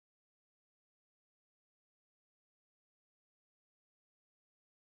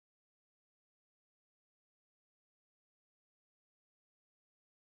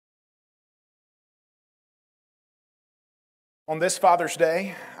On this Father's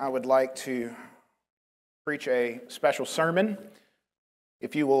Day, I would like to preach a special sermon.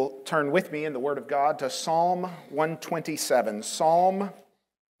 If you will turn with me in the Word of God to Psalm 127. Psalm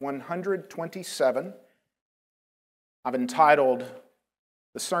 127. I've entitled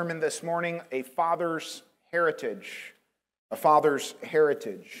the sermon this morning, A Father's Heritage. A Father's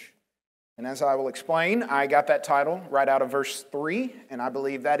Heritage. And as I will explain, I got that title right out of verse 3, and I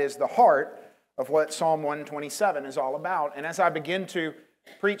believe that is the heart of what Psalm 127 is all about. And as I begin to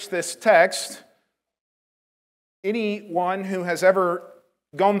preach this text, anyone who has ever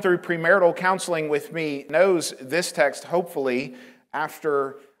gone through premarital counseling with me knows this text, hopefully,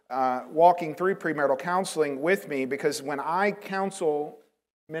 after walking through premarital counseling with me, because when I counsel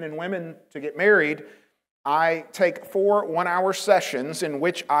men and women to get married, I take 4 one-hour sessions in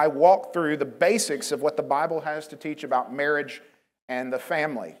which I walk through the basics of what the Bible has to teach about marriage and the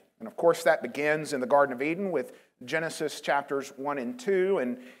family. And of course, that begins in the Garden of Eden with Genesis chapters 1 and 2,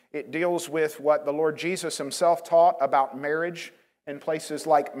 and it deals with what the Lord Jesus himself taught about marriage in places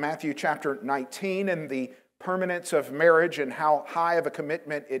like Matthew chapter 19 and the permanence of marriage and how high of a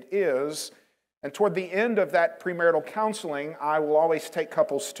commitment it is. And toward the end of that premarital counseling, I will always take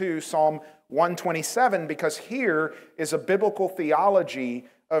couples to Psalm 127, because here is a biblical theology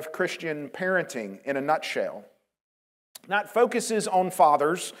of Christian parenting in a nutshell. Not focuses on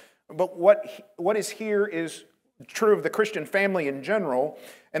fathers, but what is here is true of the Christian family in general,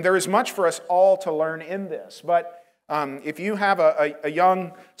 and there is much for us all to learn in this. But if you have a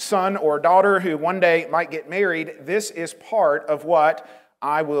young son or daughter who one day might get married, this is part of what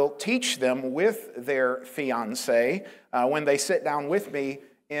I will teach them with their fiancé when they sit down with me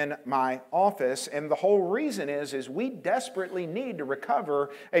in my office. And the whole reason is we desperately need to recover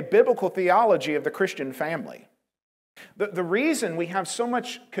a biblical theology of the Christian family. The reason we have so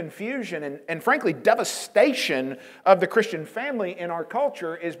much confusion and frankly devastation of the Christian family in our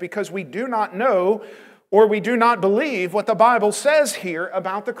culture is because we do not know or we do not believe what the Bible says here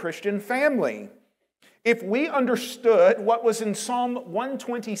about the Christian family. If we understood what was in Psalm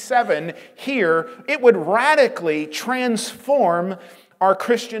 127 here, it would radically transform our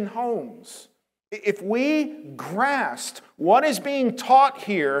Christian homes. If we grasped what is being taught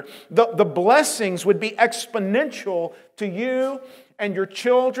here, the blessings would be exponential to you and your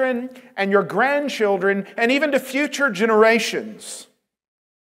children and your grandchildren and even to future generations.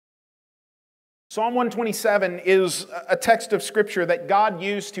 Psalm 127 is a text of Scripture that God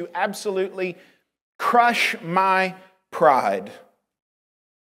used to absolutely crush my pride.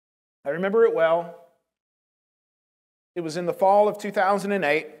 I remember it well. It was in the fall of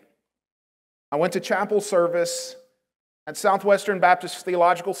 2008. I went to chapel service at Southwestern Baptist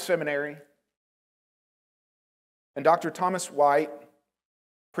Theological Seminary, and Dr. Thomas White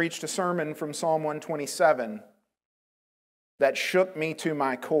preached a sermon from Psalm 127 that shook me to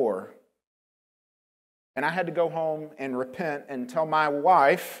my core. And I had to go home and repent and tell my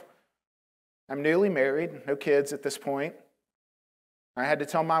wife, I'm newly married, no kids at this point. I had to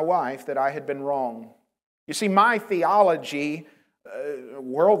tell my wife that I had been wrong. You see, my theology,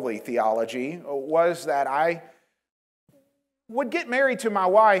 worldly theology, was that I would get married to my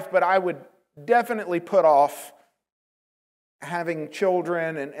wife, but I would definitely put off having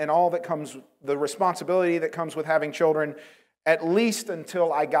children and all that comes, the responsibility that comes with having children, at least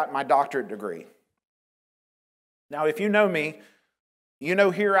until I got my doctorate degree. Now, if you know me, you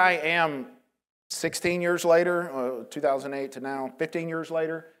know here I am 16 years later, 2008 to now, 15 years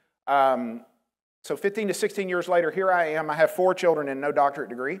later. So 15 to 16 years later, here I am. I have 4 children and no doctorate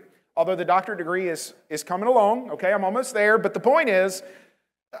degree. Although the doctorate degree is coming along. Okay, I'm almost there. But the point is,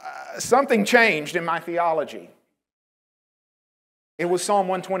 something changed in my theology. It was Psalm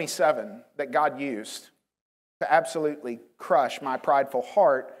 127 that God used to absolutely crush my prideful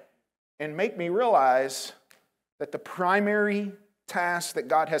heart and make me realize that the primary task that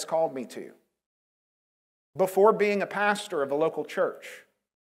God has called me to, before being a pastor of a local church,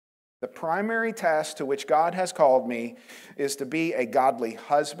 the primary task to which God has called me is to be a godly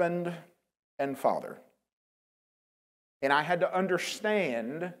husband and father. And I had to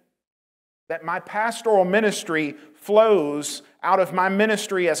understand that my pastoral ministry flows out of my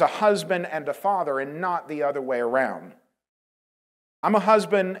ministry as a husband and a father and not the other way around. I'm a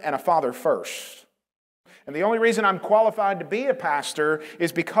husband and a father first. And the only reason I'm qualified to be a pastor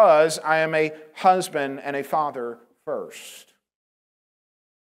is because I am a husband and a father first.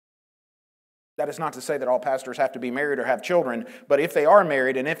 That is not to say that all pastors have to be married or have children, but if they are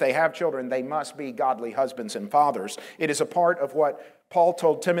married and if they have children, they must be godly husbands and fathers. It is a part of what Paul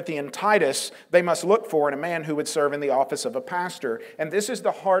told Timothy and Titus they must look for in a man who would serve in the office of a pastor. And this is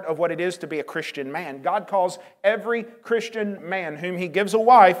the heart of what it is to be a Christian man. God calls every Christian man whom He gives a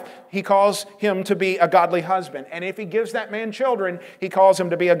wife, He calls him to be a godly husband. And if He gives that man children, He calls him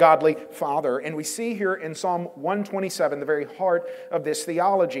to be a godly father. And we see here in Psalm 127 the very heart of this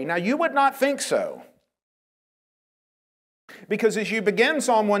theology. Now, you would not think so. Because as you begin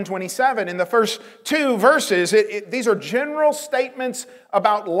Psalm 127, in the first two verses, these are general statements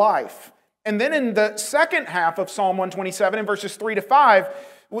about life. And then in the second half of Psalm 127, in verses 3 to 5,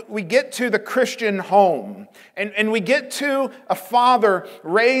 we get to the Christian home. And we get to a father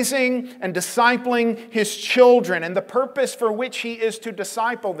raising and discipling his children and the purpose for which he is to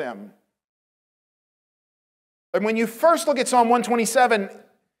disciple them. And when you first look at Psalm 127,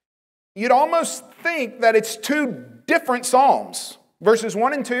 you'd almost think that it's two different psalms. Verses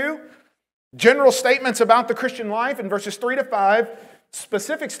 1 and 2, general statements about the Christian life, and verses 3 to 5,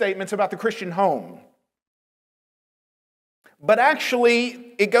 specific statements about the Christian home. But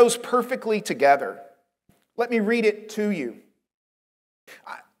actually, it goes perfectly together. Let me read it to you.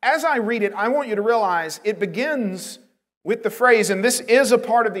 As I read it, I want you to realize it begins with the phrase, and this is a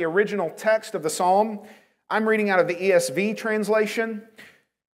part of the original text of the psalm. I'm reading out of the ESV translation.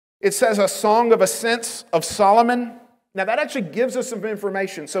 It says, a song of ascents of Solomon. Now that actually gives us some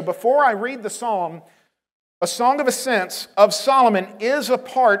information. So before I read the psalm, a song of ascents of Solomon is a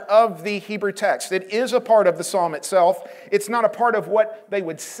part of the Hebrew text. It is a part of the psalm itself. It's not a part of what they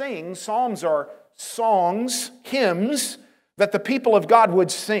would sing. Psalms are songs, hymns, that the people of God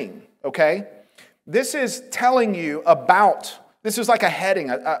would sing, okay? This is telling you about, this is like a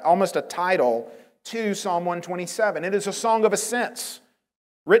heading, almost a title to Psalm 127. It is a song of ascents,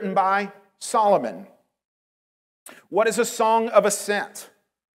 written by Solomon. What is a song of ascent?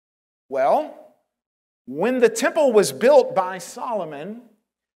 Well, when the temple was built by Solomon,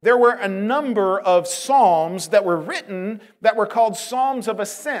 there were a number of psalms that were written that were called psalms of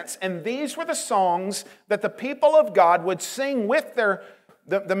ascents. And these were the songs that the people of God would sing with the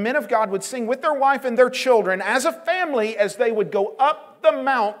men of God would sing with their wife and their children as a family as they would go up the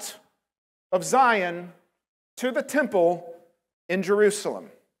mount of Zion to the temple in Jerusalem.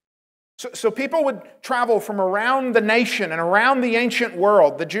 So people would travel from around the nation and around the ancient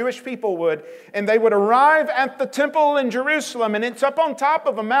world, the Jewish people would, and they would arrive at the temple in Jerusalem, and it's up on top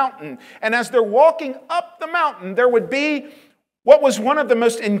of a mountain. And as they're walking up the mountain, there would be what was one of the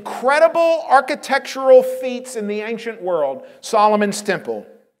most incredible architectural feats in the ancient world, Solomon's temple.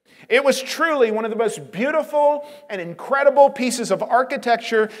 It was truly one of the most beautiful and incredible pieces of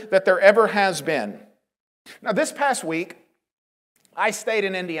architecture that there ever has been. Now, this past week, I stayed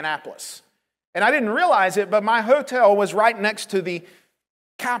in Indianapolis. And I didn't realize it, but my hotel was right next to the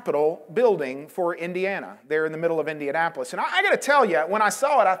Capitol building for Indiana, there in the middle of Indianapolis. And I got to tell you, when I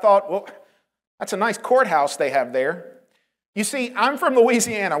saw it, I thought, well, that's a nice courthouse they have there. You see, I'm from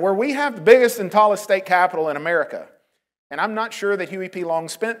Louisiana, where we have the biggest and tallest state capitol in America. And I'm not sure that Huey P. Long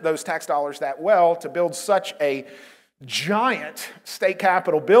spent those tax dollars that well to build such a giant state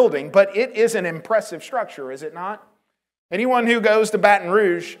capitol building, but it is an impressive structure, is it not? Anyone who goes to Baton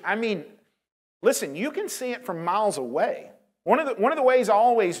Rouge, I mean, listen, you can see it from miles away. One of the ways I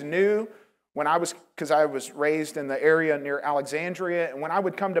always knew because I was raised in the area near Alexandria, and when I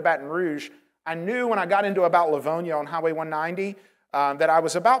would come to Baton Rouge, I knew when I got into about Livonia on Highway 190 that I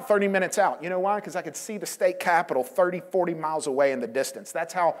was about 30 minutes out. You know why? Because I could see the state capitol 30, 40 miles away in the distance.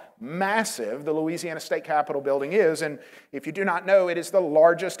 That's how massive the Louisiana State Capitol building is. And if you do not know, it is the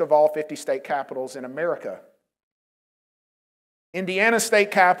largest of all 50 state capitals in America. Indiana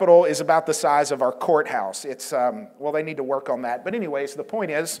State Capitol is about the size of our courthouse. It's, well, they need to work on that. But anyways, the point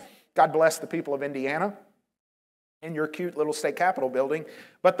is, God bless the people of Indiana and your cute little state capitol building.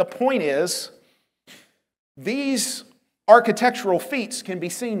 But the point is, these architectural feats can be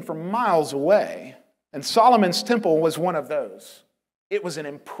seen from miles away. And Solomon's temple was one of those. It was an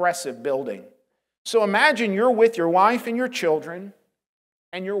impressive building. So imagine you're with your wife and your children,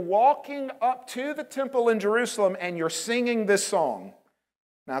 and you're walking up to the temple in Jerusalem, and you're singing this song.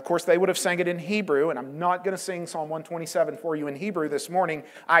 Now, of course, they would have sang it in Hebrew, and I'm not going to sing Psalm 127 for you in Hebrew this morning.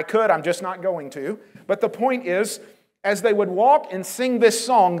 I could, I'm just not going to. But the point is, as they would walk and sing this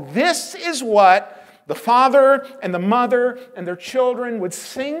song, this is what the father and the mother and their children would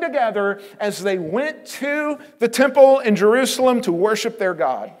sing together as they went to the temple in Jerusalem to worship their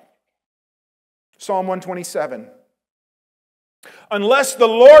God. Psalm 127. Unless the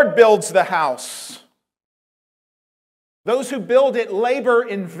Lord builds the house, those who build it labor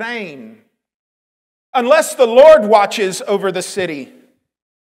in vain. Unless the Lord watches over the city,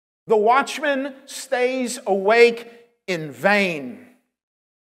 the watchman stays awake in vain.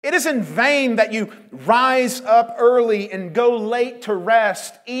 It is in vain that you rise up early and go late to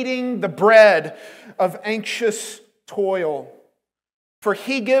rest, eating the bread of anxious toil. For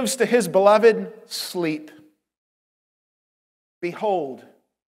he gives to his beloved sleep. Behold,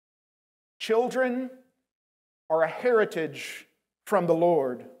 children are a heritage from the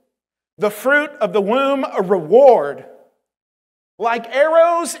Lord, the fruit of the womb a reward. Like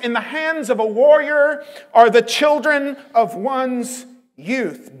arrows in the hands of a warrior are the children of one's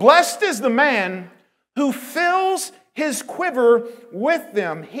youth. Blessed is the man who fills his quiver with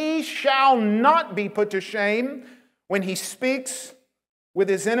them. He shall not be put to shame when he speaks with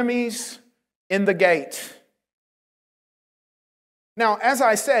his enemies in the gate. Now, as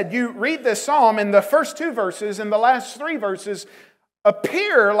I said, you read this psalm, and the first 2 verses and the last 3 verses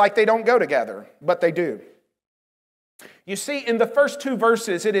appear like they don't go together, but they do. You see, in the first 2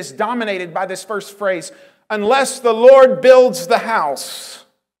 verses, it is dominated by this first phrase, unless the Lord builds the house.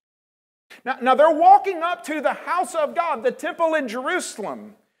 Now they're walking up to the house of God, the temple in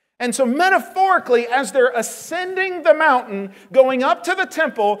Jerusalem. And so metaphorically, as they're ascending the mountain, going up to the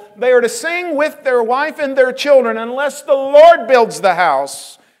temple, they are to sing with their wife and their children, unless the Lord builds the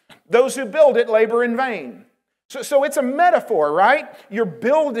house, those who build it labor in vain. So it's a metaphor, right? You're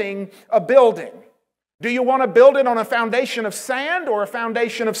building a building. Do you want to build it on a foundation of sand or a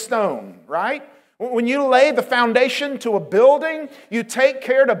foundation of stone, right? When you lay the foundation to a building, you take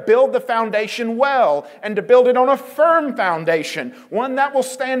care to build the foundation well and to build it on a firm foundation, one that will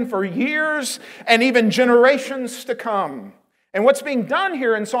stand for years and even generations to come. And what's being done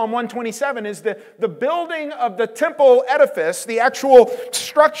here in Psalm 127 is the building of the temple edifice, the actual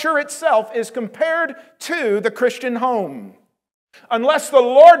structure itself, is compared to the Christian home. Unless the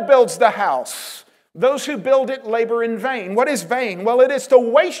Lord builds the house, those who build it labor in vain. What is vain? Well, it is to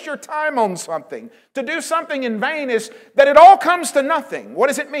waste your time on something. To do something in vain is that it all comes to nothing. What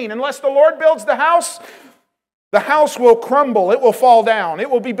does it mean? Unless the Lord builds the house will crumble. It will fall down. It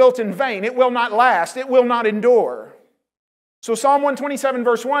will be built in vain. It will not last. It will not endure. So Psalm 127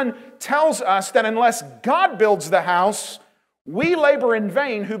 verse 1 tells us that unless God builds the house, we labor in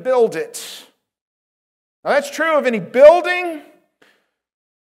vain who build it. Now that's true of any building,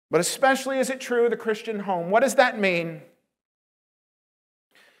 but especially is it true of the Christian home. What does that mean?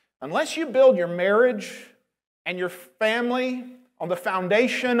 Unless you build your marriage and your family on the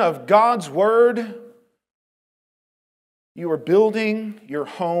foundation of God's Word, you are building your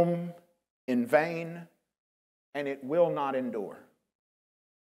home in vain, and it will not endure.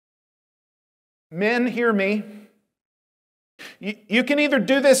 Men, hear me. You can either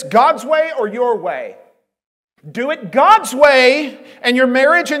do this God's way or your way. Do it God's way, and your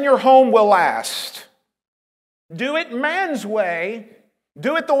marriage and your home will last. Do it man's way.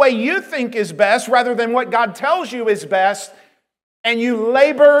 Do it the way you think is best rather than what God tells you is best, and you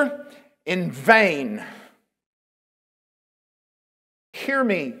labor in vain. Hear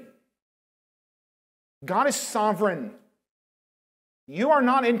me. God is sovereign. You are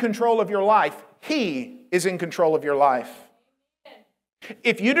not in control of your life. He is in control of your life.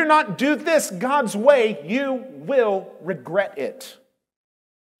 If you do not do this God's way, you will regret it.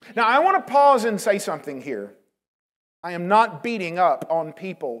 Now, I want to pause and say something here. I am not beating up on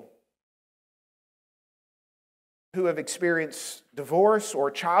people who have experienced divorce or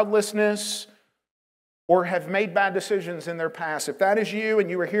childlessness or have made bad decisions in their past. If that is you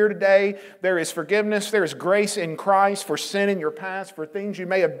and you are here today, there is forgiveness, there is grace in Christ for sin in your past, for things you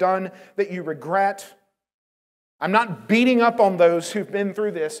may have done that you regret. I'm not beating up on those who've been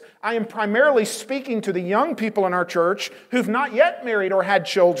through this. I am primarily speaking to the young people in our church who've not yet married or had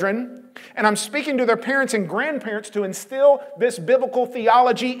children. And I'm speaking to their parents and grandparents to instill this biblical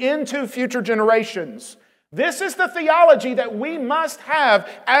theology into future generations. This is the theology that we must have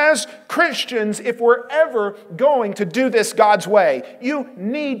as Christians if we're ever going to do this God's way. You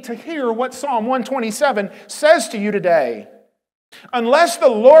need to hear what Psalm 127 says to you today. Unless the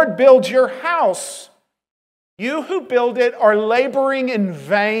Lord builds your house, you who build it are laboring in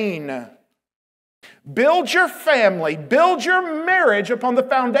vain. Build your family, build your marriage upon the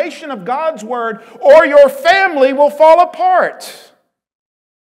foundation of God's Word, or your family will fall apart.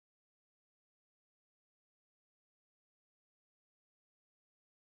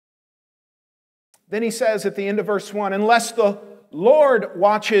 Then he says at the end of verse 1, unless the Lord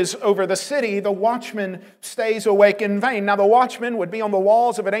watches over the city, the watchman stays awake in vain. Now the watchman would be on the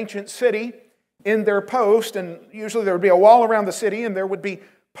walls of an ancient city in their post, and usually there would be a wall around the city, and there would be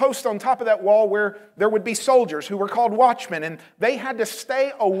posts on top of that wall where there would be soldiers who were called watchmen, and they had to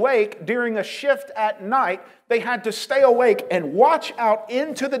stay awake during a shift at night. They had to stay awake and watch out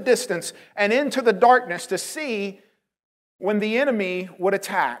into the distance and into the darkness to see when the enemy would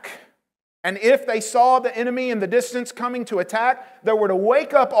attack. And if they saw the enemy in the distance coming to attack, they were to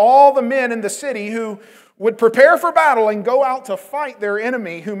wake up all the men in the city who would prepare for battle and go out to fight their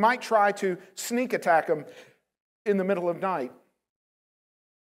enemy who might try to sneak attack them in the middle of night.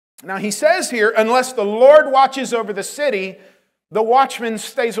 Now he says here, unless the Lord watches over the city, the watchman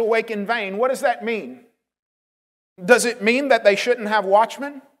stays awake in vain. What does that mean? Does it mean that they shouldn't have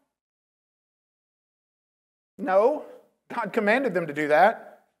watchmen? No. God commanded them to do that.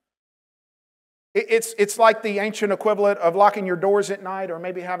 It's like the ancient equivalent of locking your doors at night or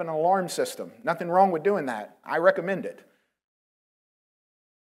maybe having an alarm system. Nothing wrong with doing that. I recommend it.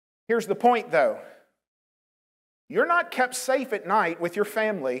 Here's the point, though. You're not kept safe at night with your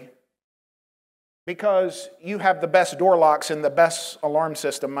family because you have the best door locks and the best alarm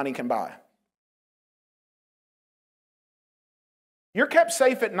system money can buy. You're kept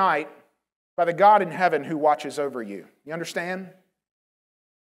safe at night by the God in heaven who watches over you. You understand?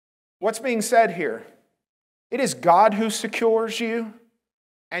 What's being said here? It is God who secures you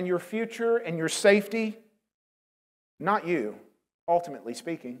and your future and your safety, not you, ultimately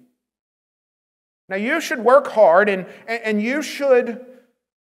speaking. Now you should work hard and you should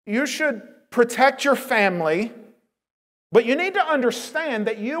protect your family, but you need to understand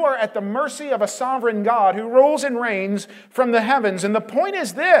that you are at the mercy of a sovereign God who rules and reigns from the heavens. And the point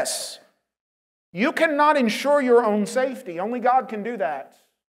is this: you cannot ensure your own safety. Only God can do that.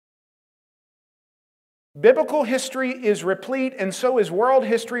 Biblical history is replete, and so is world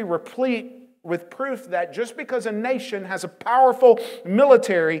history replete with proof that just because a nation has a powerful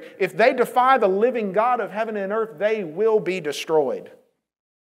military, if they defy the living God of heaven and earth, they will be destroyed.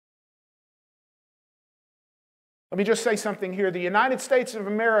 Let me just say something here. The United States of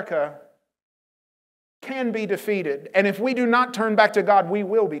America can be defeated, and if we do not turn back to God, we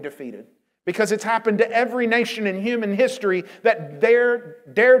will be defeated. Because it's happened to every nation in human history that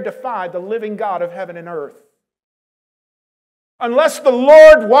dare defy the living God of heaven and earth. Unless the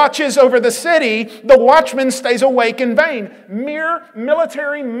Lord watches over the city, the watchman stays awake in vain. Mere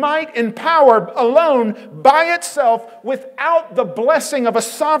military might and power alone by itself, without the blessing of a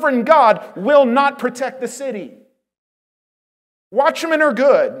sovereign God, will not protect the city. Watchmen are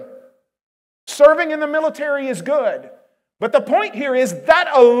good. Serving in the military is good. But the point here is that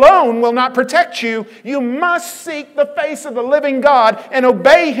alone will not protect you. You must seek the face of the living God and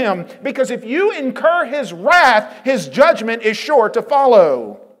obey Him. Because if you incur His wrath, His judgment is sure to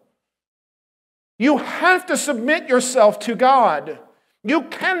follow. You have to submit yourself to God. You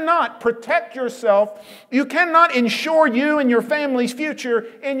cannot protect yourself. You cannot ensure you and your family's future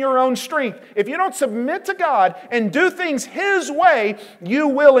in your own strength. If you don't submit to God and do things His way, you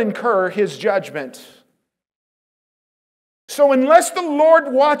will incur His judgment. So unless the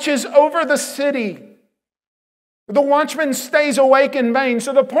Lord watches over the city, the watchman stays awake in vain.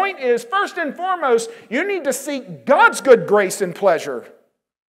 So the point is, first and foremost, you need to seek God's good grace and pleasure.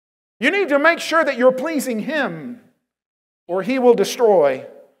 You need to make sure that you're pleasing Him, or He will destroy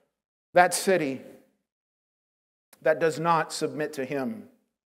that city that does not submit to Him.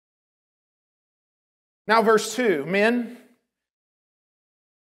 Now verse 2, men,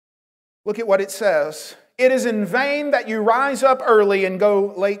 look at what it says. It is in vain that you rise up early and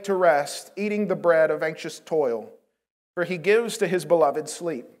go late to rest, eating the bread of anxious toil, for He gives to His beloved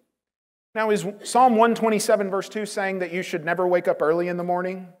sleep. Now, is Psalm 127 verse 2 saying that you should never wake up early in the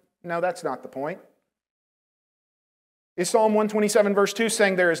morning? No, that's not the point. Is Psalm 127 verse 2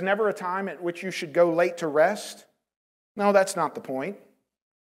 saying there is never a time at which you should go late to rest? No, that's not the point.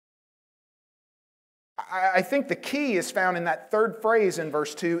 I think the key is found in that third phrase in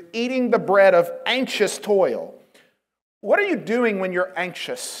verse 2, eating the bread of anxious toil. What are you doing when you're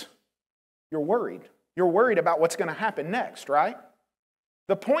anxious? You're worried. You're worried about what's going to happen next, right?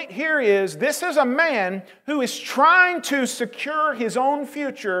 The point here is, this is a man who is trying to secure his own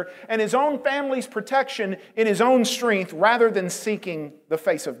future and his own family's protection in his own strength rather than seeking the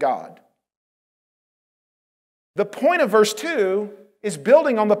face of God. The point of verse 2 is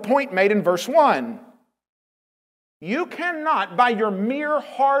building on the point made in verse 1. You cannot, by your mere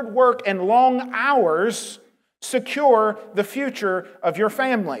hard work and long hours, secure the future of your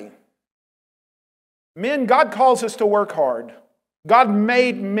family. Men, God calls us to work hard. God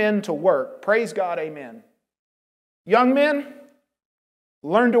made men to work. Praise God, amen. Young men,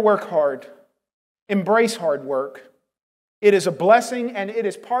 learn to work hard. Embrace hard work. It is a blessing and it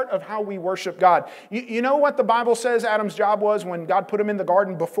is part of how we worship God. You know what the Bible says Adam's job was when God put him in the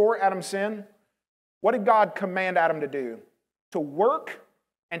garden before Adam sinned? What did God command Adam to do? To work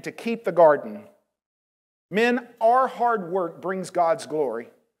and to keep the garden. Men, our hard work brings God's glory.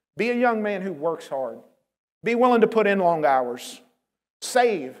 Be a young man who works hard. Be willing to put in long hours.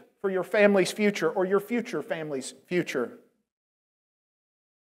 Save for your family's future or your future family's future.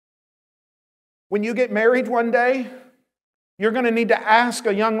 When you get married one day, you're going to need to ask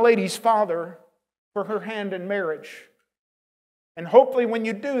a young lady's father for her hand in marriage. And hopefully when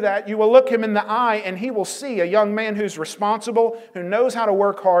you do that, you will look him in the eye and he will see a young man who's responsible, who knows how to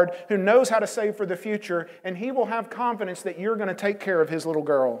work hard, who knows how to save for the future, and he will have confidence that you're going to take care of his little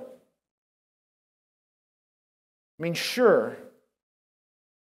girl. I mean, sure,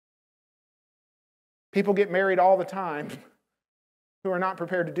 people get married all the time who are not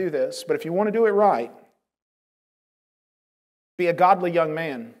prepared to do this, but if you want to do it right, be a godly young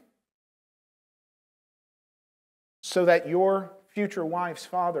man so that your future wife's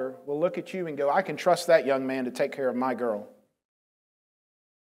father will look at you and go, I can trust that young man to take care of my girl.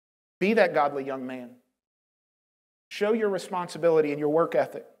 Be that godly young man. Show your responsibility and your work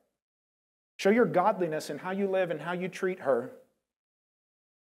ethic. Show your godliness in how you live and how you treat her.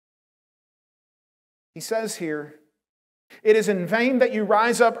 He says here, it is in vain that you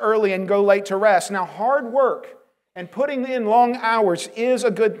rise up early and go late to rest. Now, hard work and putting in long hours is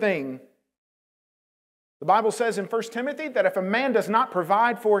a good thing. The Bible says in 1 Timothy that if a man does not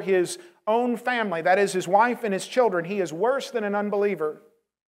provide for his own family, that is his wife and his children, he is worse than an unbeliever.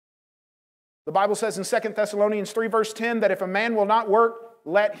 The Bible says in 2 Thessalonians 3 verse 10 that if a man will not work,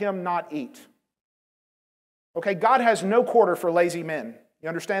 let him not eat. Okay, God has no quarter for lazy men. You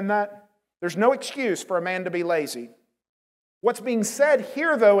understand that? There's no excuse for a man to be lazy. What's being said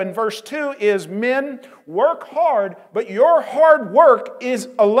here, though, in verse 2 is, men, work hard, but your hard work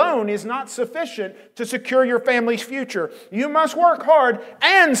alone is not sufficient to secure your family's future. You must work hard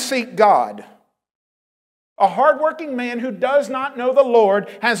and seek God. A hardworking man who does not know the Lord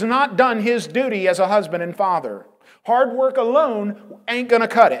has not done his duty as a husband and father. Hard work alone ain't going to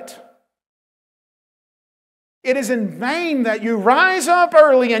cut it. It is in vain that you rise up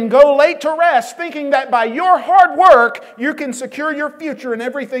early and go late to rest, thinking that by your hard work you can secure your future and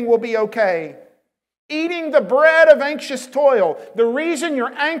everything will be okay. Eating the bread of anxious toil. The reason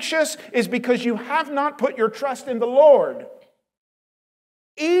you're anxious is because you have not put your trust in the Lord.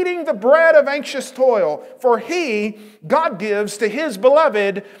 Eating the bread of anxious toil, for He, God, gives to His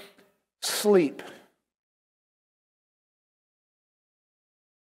beloved sleep.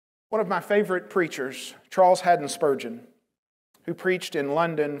 One of my favorite preachers, Charles Haddon Spurgeon, who preached in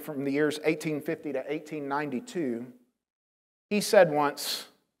London from the years 1850 to 1892, he said once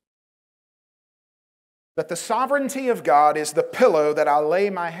that the sovereignty of God is the pillow that I lay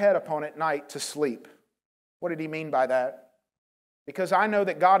my head upon at night to sleep. What did he mean by that? Because I know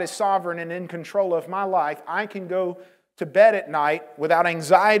that God is sovereign and in control of my life, I can go to bed at night without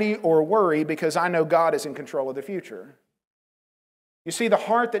anxiety or worry because I know God is in control of the future. You see, the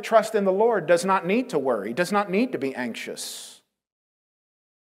heart that trusts in the Lord does not need to worry, does not need to be anxious.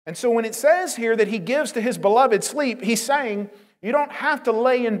 And so when it says here that He gives to His beloved sleep, He's saying you don't have to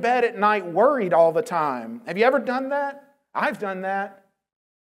lay in bed at night worried all the time. Have you ever done that? I've done that.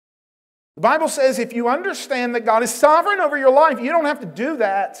 The Bible says if you understand that God is sovereign over your life, you don't have to do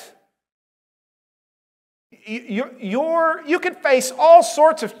that. You can face all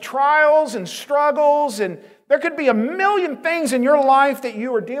sorts of trials and struggles, and there could be a million things in your life that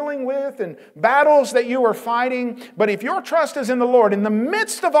you are dealing with and battles that you are fighting. But if your trust is in the Lord, in the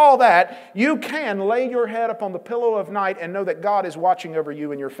midst of all that, you can lay your head upon the pillow of night and know that God is watching over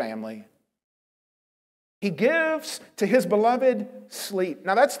you and your family. He gives to His beloved sleep.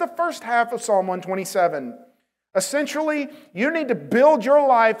 Now that's the first half of Psalm 127. Essentially, you need to build your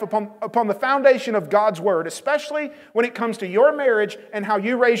life upon the foundation of God's Word, especially when it comes to your marriage and how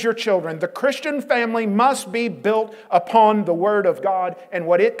you raise your children. The Christian family must be built upon the Word of God and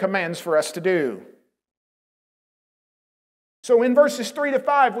what it commands for us to do. So in verses 3 to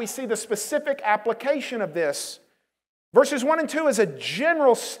 5, we see the specific application of this. Verses 1 and 2 is a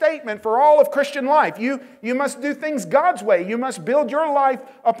general statement for all of Christian life. You must do things God's way. You must build your life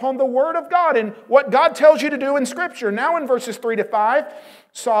upon the Word of God and what God tells you to do in Scripture. Now in verses 3 to 5,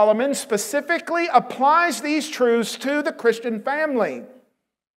 Solomon specifically applies these truths to the Christian family.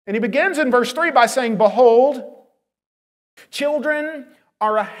 And he begins in verse 3 by saying, "Behold, children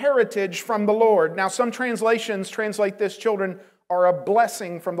are a heritage from the Lord." Now some translations translate this, children are a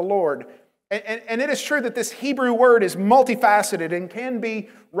blessing from the Lord. And it is true that this Hebrew word is multifaceted and can be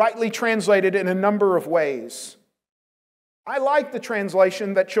rightly translated in a number of ways. I like the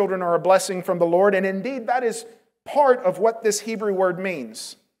translation that children are a blessing from the Lord, and indeed that is part of what this Hebrew word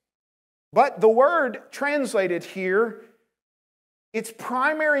means. But the word translated here, its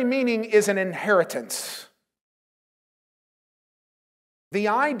primary meaning is an inheritance. The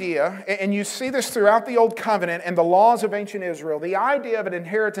idea, and you see this throughout the Old Covenant and the laws of ancient Israel, the idea of an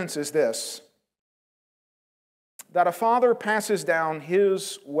inheritance is this: that a father passes down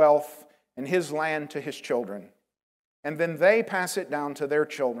his wealth and his land to his children, and then they pass it down to their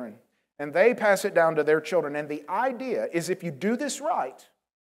children, and they pass it down to their children. And the idea is, if you do this right,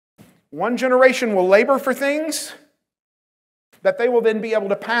 one generation will labor for things that they will then be able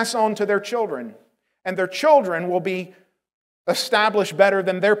to pass on to their children, and their children will be established better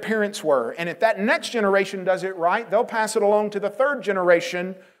than their parents were. And if that next generation does it right, they'll pass it along to the third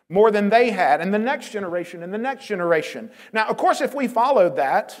generation more than they had, and the next generation, and the next generation. Now, of course, if we followed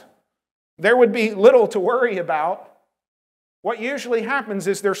that, there would be little to worry about. What usually happens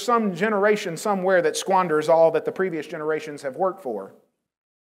is there's some generation somewhere that squanders all that the previous generations have worked for.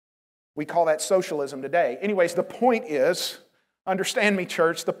 We call that socialism today. Anyways, the point is, understand me,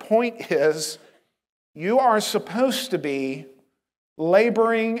 church, the point is, you are supposed to be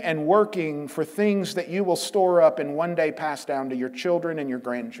laboring and working for things that you will store up and one day pass down to your children and your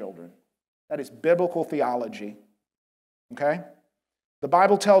grandchildren. That is biblical theology. Okay? The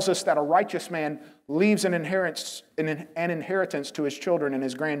Bible tells us that a righteous man leaves an inheritance to his children and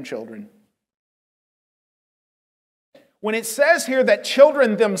his grandchildren. When it says here that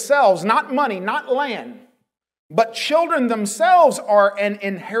children themselves, not money, not land, but children themselves are an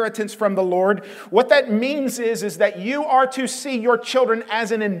inheritance from the Lord, what that means is that you are to see your children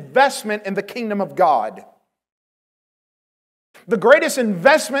as an investment in the kingdom of God. The greatest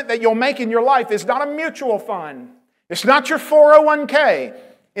investment that you'll make in your life is not a mutual fund. It's not your 401k.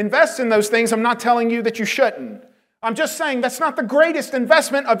 Invest in those things. I'm not telling you that you shouldn't. I'm just saying that's not the greatest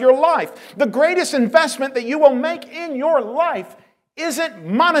investment of your life. The greatest investment that you will make in your life isn't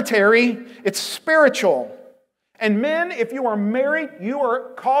monetary, it's spiritual. And men, if you are married, you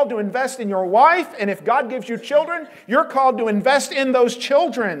are called to invest in your wife. And if God gives you children, you're called to invest in those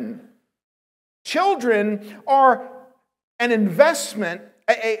children. Children are an investment,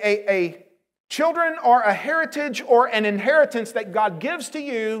 children are a heritage or an inheritance that God gives to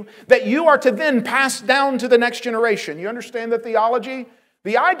you that you are to then pass down to the next generation. You understand the theology?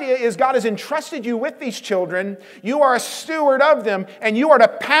 The idea is God has entrusted you with these children. You are a steward of them, and you are to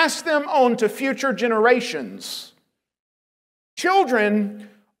pass them on to future generations. Children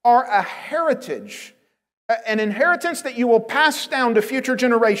are a heritage, an inheritance that you will pass down to future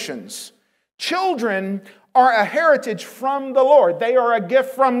generations. Children are a heritage from the Lord. They are a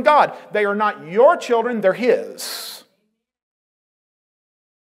gift from God. They are not your children, they're His.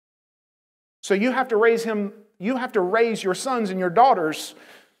 So you have to raise your sons and your daughters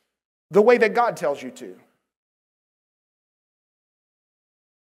the way that God tells you to.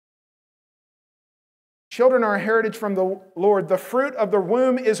 Children are a heritage from the Lord. The fruit of the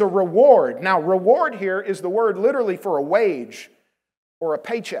womb is a reward. Now, reward here is the word literally for a wage or a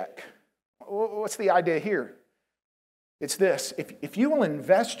paycheck. What's the idea here? It's this. If you will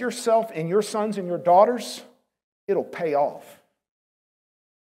invest yourself in your sons and your daughters, it'll pay off.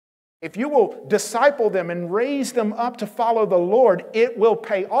 If you will disciple them and raise them up to follow the Lord, it will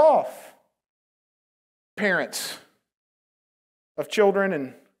pay off. Parents of children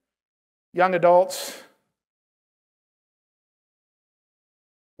and young adults,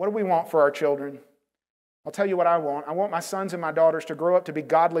 what do we want for our children? I'll tell you what I want. I want my sons and my daughters to grow up to be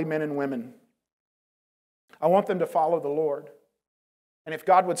godly men and women. I want them to follow the Lord. And if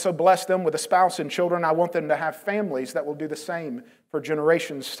God would so bless them with a spouse and children, I want them to have families that will do the same for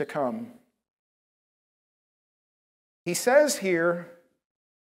generations to come. He says here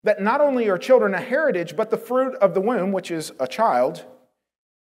that not only are children a heritage, but the fruit of the womb, which is a child,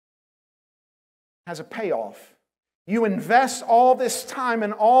 has a payoff. You invest all this time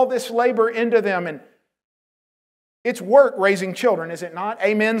and all this labor into them, and it's work raising children, is it not?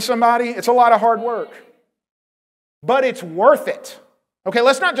 Amen, somebody? It's a lot of hard work. But it's worth it. Okay,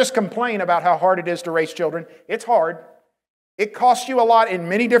 let's not just complain about how hard it is to raise children. It's hard. It costs you a lot in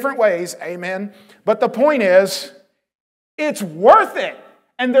many different ways, amen? But the point is, it's worth it.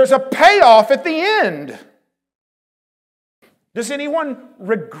 And there's a payoff at the end. Does anyone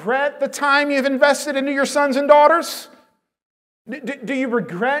regret the time you've invested into your sons and daughters? Do you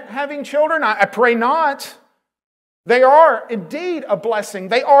regret having children? I pray not. They are indeed a blessing.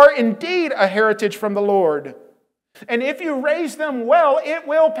 They are indeed a heritage from the Lord. And if you raise them well, it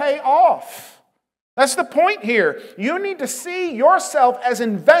will pay off. That's the point here. You need to see yourself as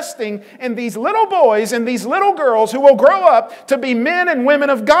investing in these little boys and these little girls who will grow up to be men and women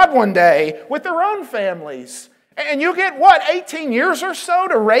of God one day with their own families. And you get, 18 years or so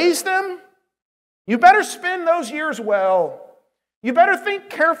to raise them? You better spend those years well. You better think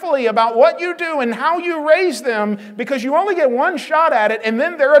carefully about what you do and how you raise them, because you only get one shot at it and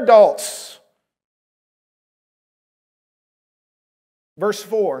then they're adults. Verse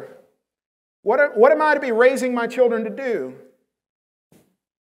 4. What am I to be raising my children to do?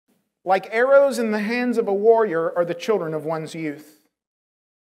 Like arrows in the hands of a warrior are the children of one's youth.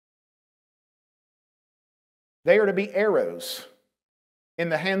 They are to be arrows in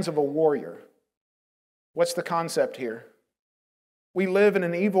the hands of a warrior. What's the concept here? We live in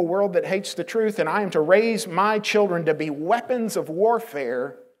an evil world that hates the truth, and I am to raise my children to be weapons of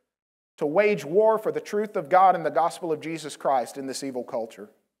warfare, to wage war for the truth of God and the gospel of Jesus Christ in this evil culture.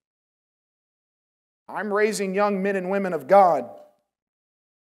 I'm raising young men and women of God,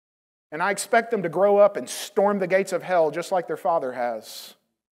 and I expect them to grow up and storm the gates of hell just like their father has.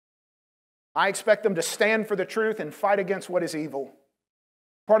 I expect them to stand for the truth and fight against what is evil.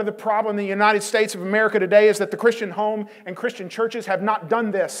 Part of the problem in the United States of America today is that the Christian home and Christian churches have not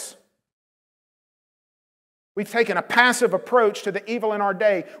done this. We've taken a passive approach to the evil in our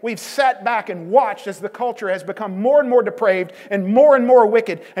day. We've sat back and watched as the culture has become more and more depraved and more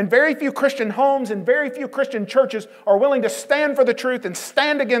wicked. And very few Christian homes and very few Christian churches are willing to stand for the truth and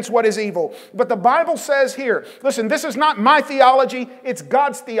stand against what is evil. But the Bible says here, listen, this is not my theology, it's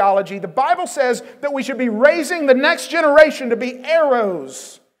God's theology. The Bible says that we should be raising the next generation to be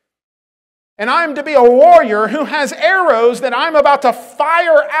arrows. And I'm to be a warrior who has arrows that I'm about to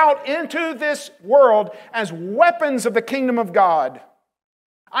fire out into this world as weapons of the kingdom of God.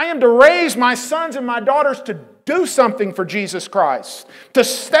 I am to raise my sons and my daughters to do something for Jesus Christ, to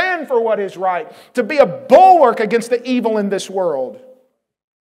stand for what is right, to be a bulwark against the evil in this world.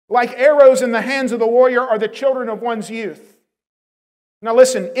 Like arrows in the hands of the warrior are the children of one's youth. Now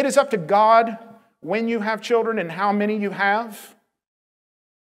listen, it is up to God when you have children and how many you have.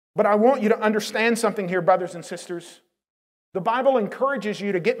 But I want you to understand something here, brothers and sisters. The Bible encourages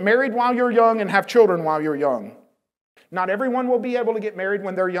you to get married while you're young and have children while you're young. Not everyone will be able to get married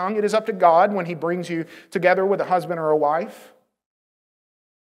when they're young. It is up to God when He brings you together with a husband or a wife.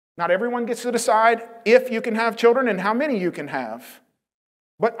 Not everyone gets to decide if you can have children and how many you can have.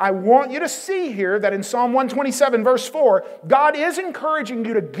 But I want you to see here that in Psalm 127, verse 4, God is encouraging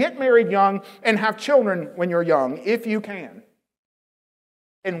you to get married young and have children when you're young, if you can.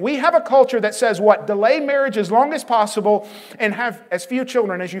 And we have a culture that says what? Delay marriage as long as possible and have as few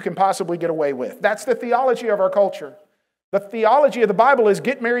children as you can possibly get away with. That's the theology of our culture. The theology of the Bible is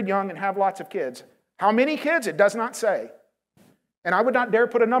get married young and have lots of kids. How many kids? It does not say. And I would not dare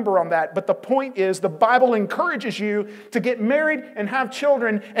put a number on that. But the point is the Bible encourages you to get married and have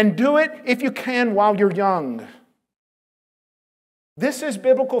children and do it if you can while you're young. This is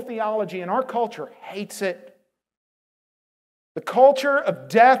biblical theology and our culture hates it. The culture of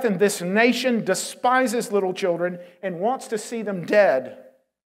death in this nation despises little children and wants to see them dead.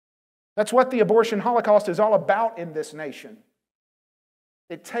 That's what the abortion holocaust is all about in this nation.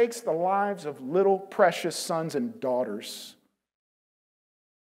 It takes the lives of little precious sons and daughters.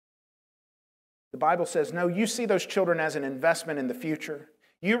 The Bible says, no, you see those children as an investment in the future.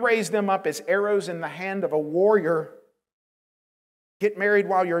 You raise them up as arrows in the hand of a warrior. Get married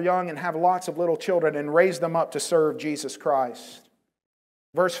while you're young and have lots of little children and raise them up to serve Jesus Christ.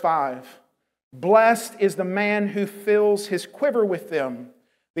 Verse 5, blessed is the man who fills his quiver with them.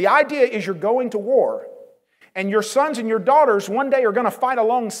 The idea is you're going to war, and your sons and your daughters one day are going to fight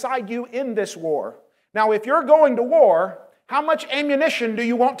alongside you in this war. Now, if you're going to war, how much ammunition do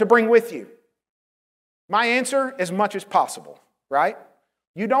you want to bring with you? My answer, as much as possible, right?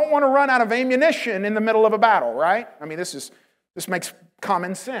 You don't want to run out of ammunition in the middle of a battle, right? I mean, this makes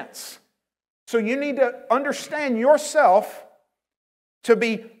common sense. So you need to understand yourself to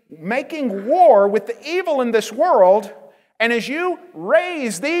be making war with the evil in this world. And as you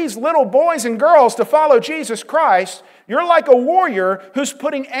raise these little boys and girls to follow Jesus Christ, you're like a warrior who's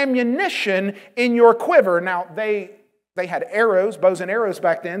putting ammunition in your quiver. Now, they had arrows, bows and arrows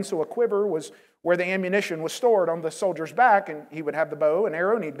back then, so a quiver was where the ammunition was stored on the soldier's back, and he would have the bow and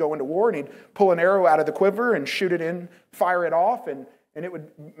arrow, and he'd go into war, and he'd pull an arrow out of the quiver and shoot it in, fire it off, and it would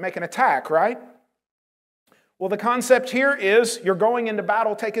make an attack, right? Well, the concept here is you're going into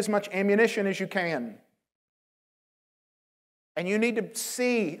battle, take as much ammunition as you can. And you need to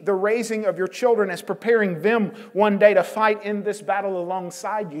see the raising of your children as preparing them one day to fight in this battle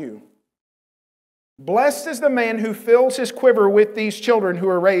alongside you. Blessed is the man who fills his quiver with these children who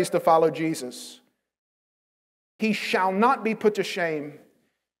are raised to follow Jesus. He shall not be put to shame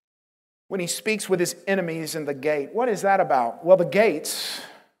when he speaks with his enemies in the gate. What is that about? Well, the gates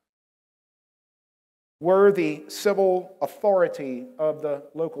were the civil authority of the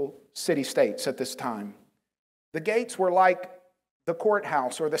local city-states at this time. The gates were like the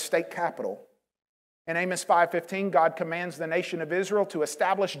courthouse or the state capitol. In Amos 5:15, God commands the nation of Israel to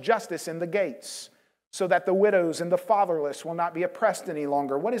establish justice in the gates so that the widows and the fatherless will not be oppressed any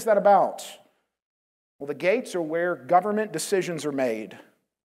longer. What is that about? Well, the gates are where government decisions are made.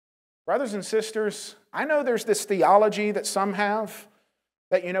 Brothers and sisters, I know there's this theology that some have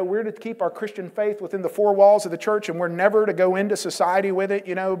that, we're to keep our Christian faith within the four walls of the church and we're never to go into society with it,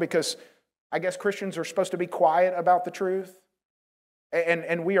 because I guess Christians are supposed to be quiet about the truth.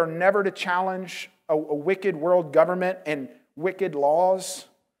 And we are never to challenge a wicked world government and wicked laws.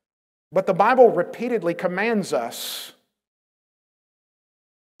 But the Bible repeatedly commands us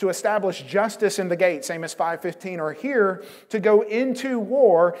to establish justice in the gates, Amos 5:15, or here to go into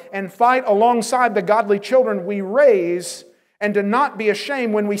war and fight alongside the godly children we raise, and to not be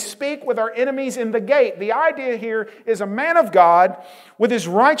ashamed when we speak with our enemies in the gate. The idea here is a man of God with his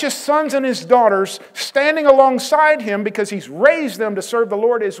righteous sons and his daughters standing alongside him because he's raised them to serve the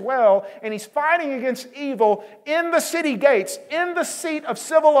Lord as well, and he's fighting against evil in the city gates, in the seat of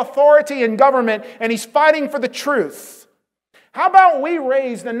civil authority and government, and he's fighting for the truth. How about we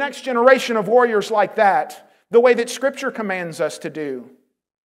raise the next generation of warriors like that, the way that Scripture commands us to do?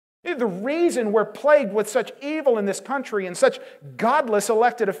 The reason we're plagued with such evil in this country and such godless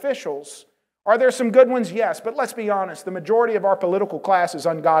elected officials. Are there some good ones? Yes, but let's be honest. The majority of our political class is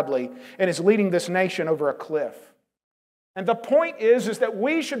ungodly and is leading this nation over a cliff. And the point is that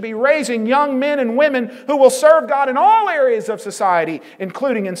we should be raising young men and women who will serve God in all areas of society,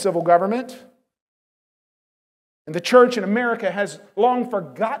 including in civil government. And the church in America has long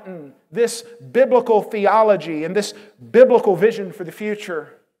forgotten this biblical theology and this biblical vision for the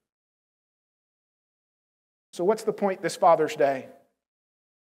future. So what's the point this Father's Day?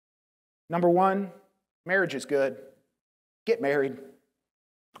 Number one, marriage is good. Get married.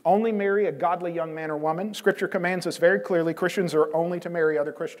 Only marry a godly young man or woman. Scripture commands us very clearly, Christians are only to marry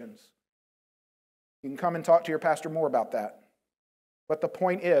other Christians. You can come and talk to your pastor more about that. But the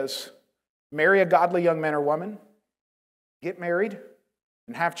point is, marry a godly young man or woman, get married,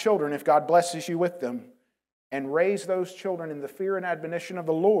 and have children if God blesses you with them, and raise those children in the fear and admonition of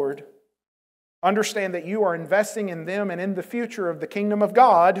the Lord. Understand that you are investing in them and in the future of the kingdom of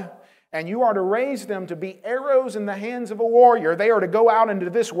God, and you are to raise them to be arrows in the hands of a warrior. They are to go out into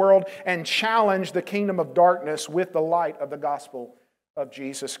this world and challenge the kingdom of darkness with the light of the gospel of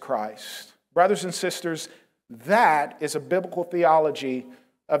Jesus Christ. Brothers and sisters, that is a biblical theology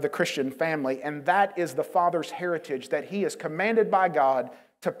of the Christian family, and that is the Father's heritage that He is commanded by God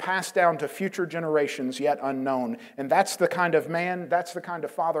to pass down to future generations yet unknown. And that's the kind of man, that's the kind of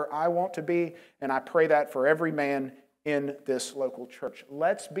father I want to be, and I pray that for every man in this local church.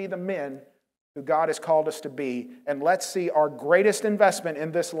 Let's be the men who God has called us to be, and let's see our greatest investment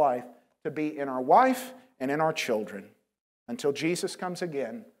in this life to be in our wife and in our children. Until Jesus comes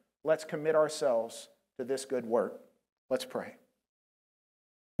again, let's commit ourselves to this good work. Let's pray.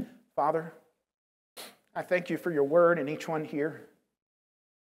 Father, I thank you for your word and each one here.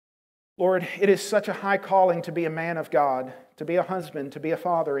 Lord, it is such a high calling to be a man of God, to be a husband, to be a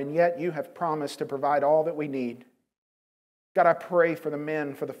father, and yet you have promised to provide all that we need. God, I pray for the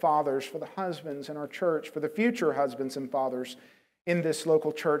men, for the fathers, for the husbands in our church, for the future husbands and fathers in this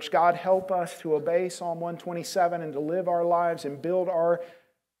local church. God, help us to obey Psalm 127 and to live our lives and build our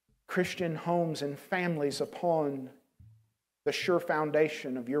Christian homes and families upon the sure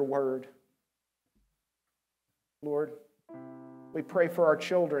foundation of your word. Lord, we pray for our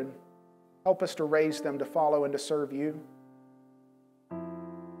children. Help us to raise them to follow and to serve you.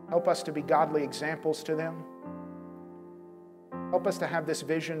 Help us to be godly examples to them. Help us to have this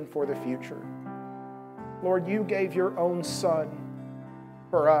vision for the future. Lord, you gave your own Son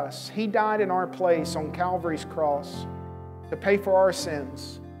for us. He died in our place on Calvary's cross to pay for our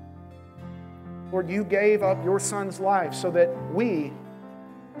sins. Lord, you gave up your Son's life so that we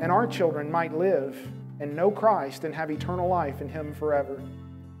and our children might live and know Christ and have eternal life in Him forever.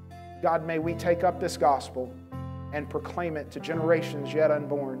 God, may we take up this gospel and proclaim it to generations yet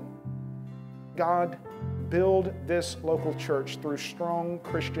unborn. God, build this local church through strong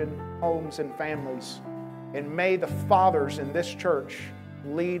Christian homes and families. And may the fathers in this church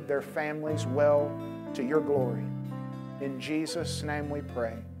lead their families well to your glory. In Jesus' name we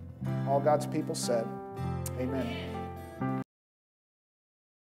pray. All God's people said, amen.